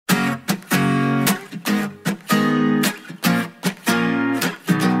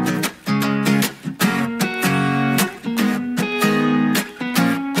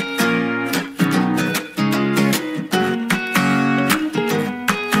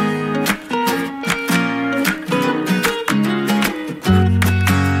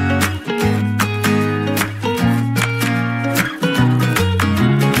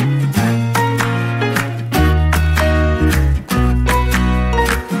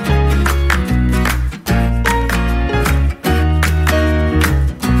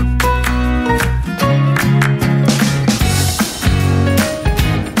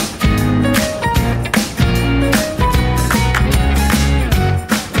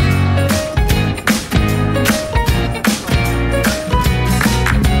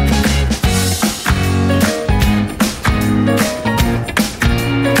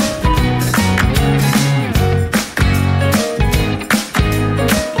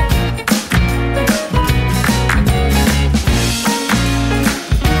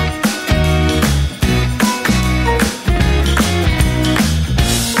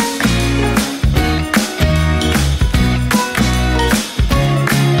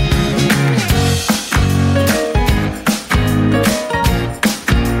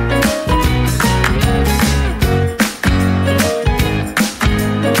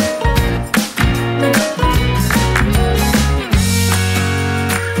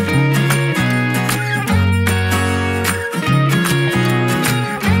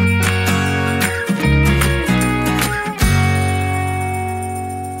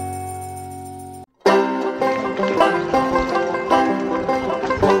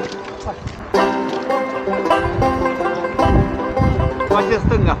Face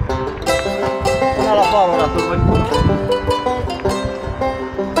stânga. Până la barul ăla să-l văd.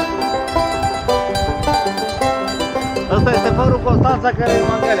 Ăsta este părul Constanța care e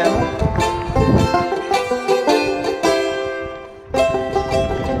Mangalia, nu?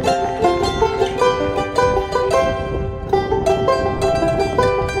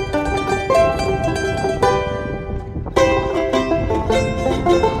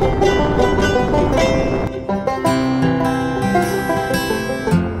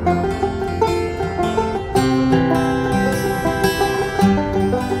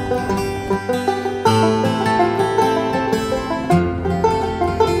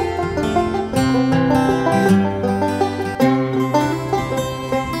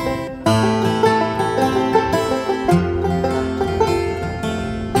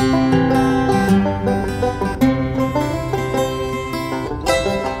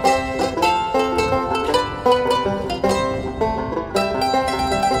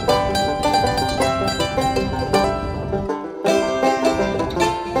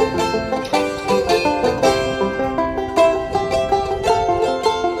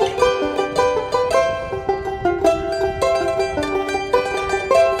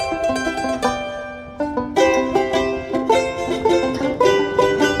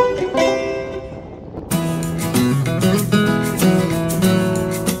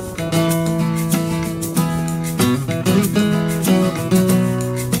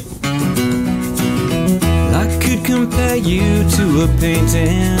 You to a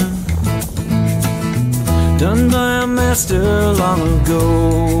painting done by a master long ago,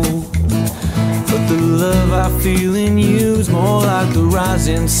 but the love I feel in you is more like the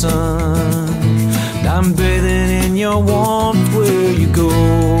rising sun. I'm bathing in your warmth where you go,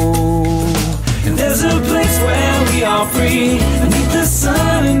 and there's a place where we are free, beneath the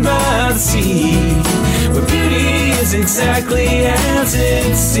sun and by the sea, where beauty is exactly as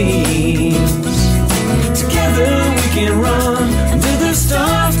it seems. Together we can run under the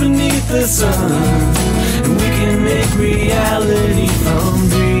stars beneath the sun, and we can make reality from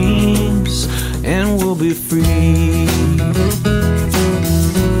dreams, and we'll be free.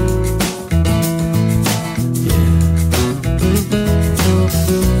 Yeah.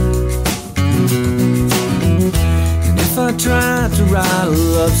 And if I tried to write a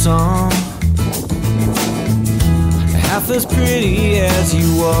love song half as pretty as you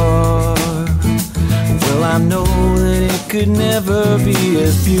are, well, I know that it could never be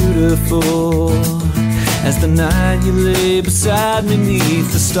as beautiful as the night you lay beside me beneath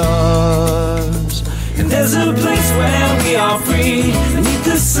the stars. And there's a place where we are free, beneath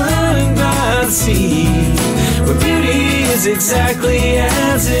the sun and by the sea, where beauty is exactly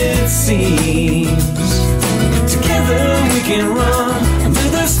as it seems. Together we can run under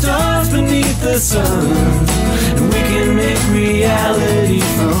the stars beneath the sun, and we can make reality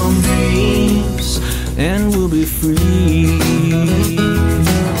from dreams, and we'll be free.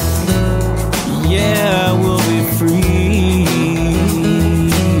 Yeah, we'll be free.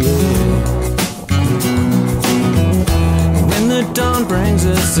 When the dawn brings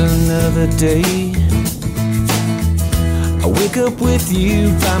us another day, I wake up with you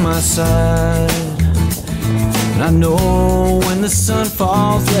by my side, and I know when the sun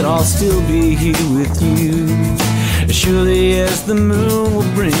falls that I'll still be here with you, as surely as the moon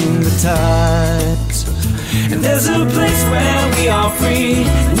will bring the tides. And there's a place where we are free,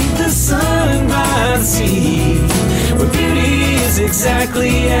 beneath the sun and by the sea, where beauty is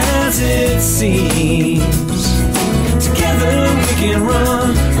exactly as it seems. Together we can run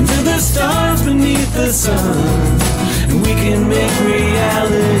under the stars beneath the sun, and we can make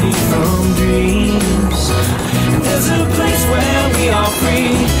reality from dreams. And there's a place where we are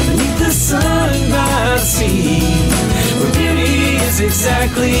free, beneath the sun and by the sea, where beauty is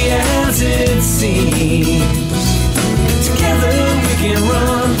exactly as it seems. Together we can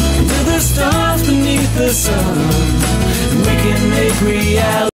run under the stars beneath the sun, and we can make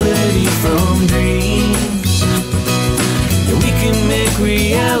reality from dreams. Yeah, we can make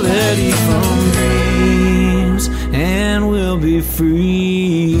reality from dreams, and we'll be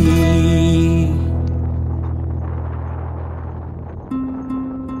free.